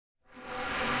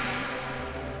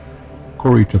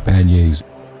Cory Trepaniers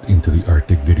into the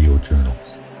Arctic Video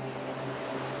Journals.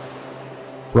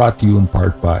 Brought to you in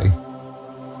part by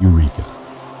Eureka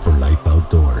for Life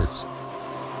Outdoors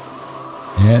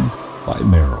and by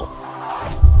Merrill.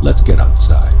 Let's get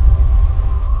outside.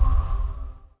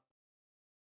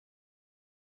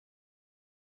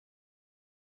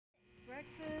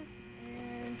 Breakfast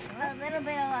and a little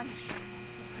bit of lunch.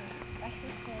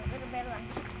 Breakfast and a little bit of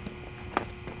lunch.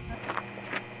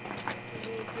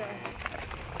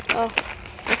 Oh,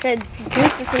 I said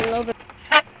breakfast and a little bit.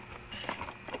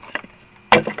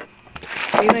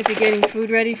 We might be getting food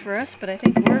ready for us, but I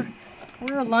think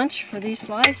we're a lunch for these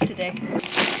flies today.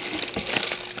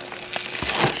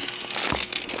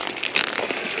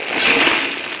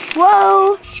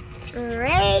 Whoa!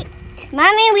 Great.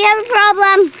 Mommy, we have a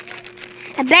problem.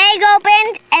 A bag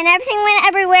opened and everything went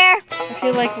everywhere. I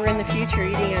feel like we're in the future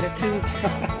eating out of tubes.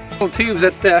 Little tubes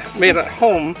that made at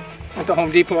home at the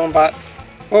Home Depot and bought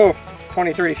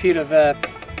 20-30 feet of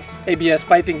ABS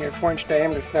piping here, 4-inch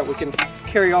diameter, so that we can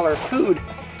carry all our food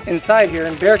inside here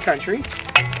in bear country.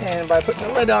 And by putting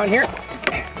the lid on here,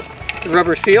 the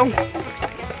rubber seal,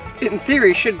 it in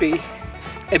theory should be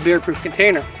a bear-proof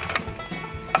container,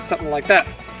 something like that.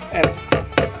 And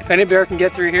if any bear can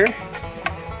get through here,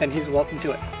 then he's welcome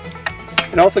to it.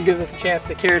 It also gives us a chance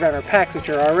to carry it on our packs, which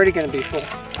are already going to be full.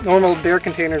 Normal bear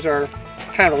containers are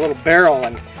kind of a little barrel,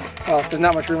 and well, there's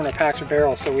not much room in our packs or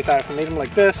barrels, so we thought if we made them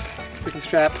like this, we can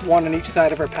strap one on each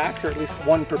side of our packs, or at least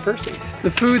one per person. The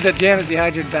food that Janet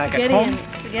dehydrated back at home.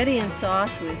 Spaghetti and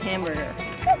sauce with hamburger.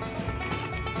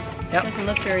 Yep. Doesn't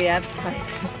look very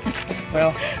appetizing.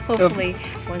 Well, hopefully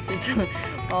once it's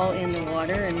all in the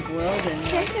water and boiled,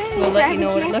 and we'll let you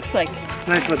know what it looks like.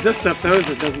 Nice about this stuff though is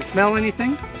it doesn't smell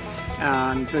anything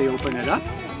until you open it up,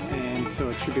 and so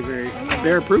it should be very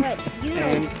bear proof,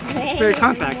 and it's very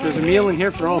compact. There's a meal in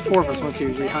here for all four of us once you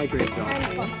rehydrate it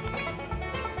all.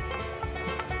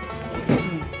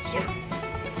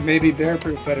 Maybe bear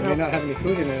proof, but it may not have any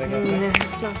food in it, I guess. No,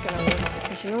 it's not going to work,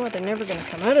 because you know what, they're never going to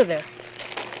come out of there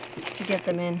to get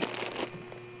them in.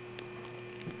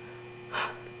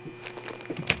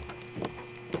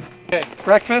 Okay,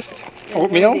 breakfast,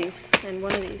 oatmeal, and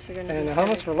one of these are going to and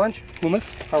hummus for lunch,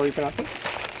 hummus, however you pronounce it,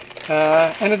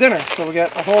 and a dinner. So we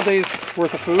get a whole day's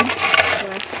worth of food,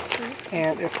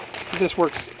 and if this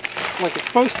works like it's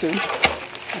supposed to,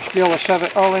 I should be able to shove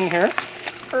it all in here,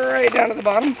 right down to the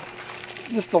bottom.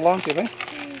 This is the long tubing,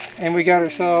 and we got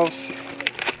ourselves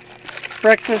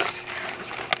breakfast,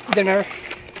 dinner,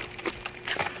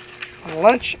 and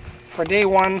lunch for day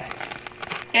one,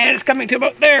 and it's coming to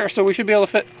about there, so we should be able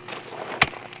to fit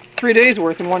 3 days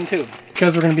worth in one tube.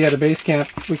 Because we're going to be at a base camp,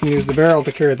 we can use the barrel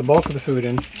to carry the bulk of the food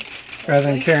in, rather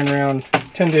than carrying around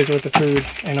 10 days worth of food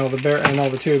and all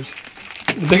the tubes.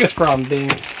 The biggest problem being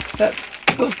that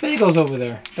those bagels over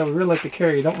there that we really like to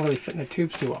carry don't really fit in the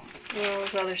tubes too well. And all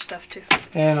this other stuff too.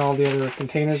 And all the other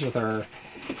containers with our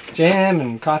jam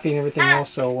and coffee and everything else.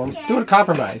 So we're doing a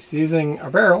compromise, using our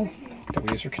barrel that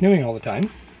we use for canoeing all the time.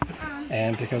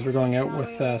 And because we're going out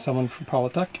with someone from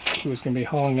Paulatuk who's going to be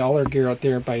hauling all our gear out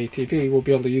there by ATV, we'll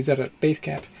be able to use that at base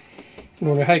camp. And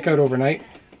when we hike out overnight,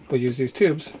 we'll use these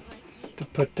tubes to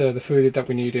put the food that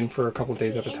we need in for a couple of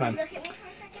days at a time.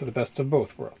 So the best of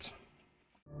both worlds.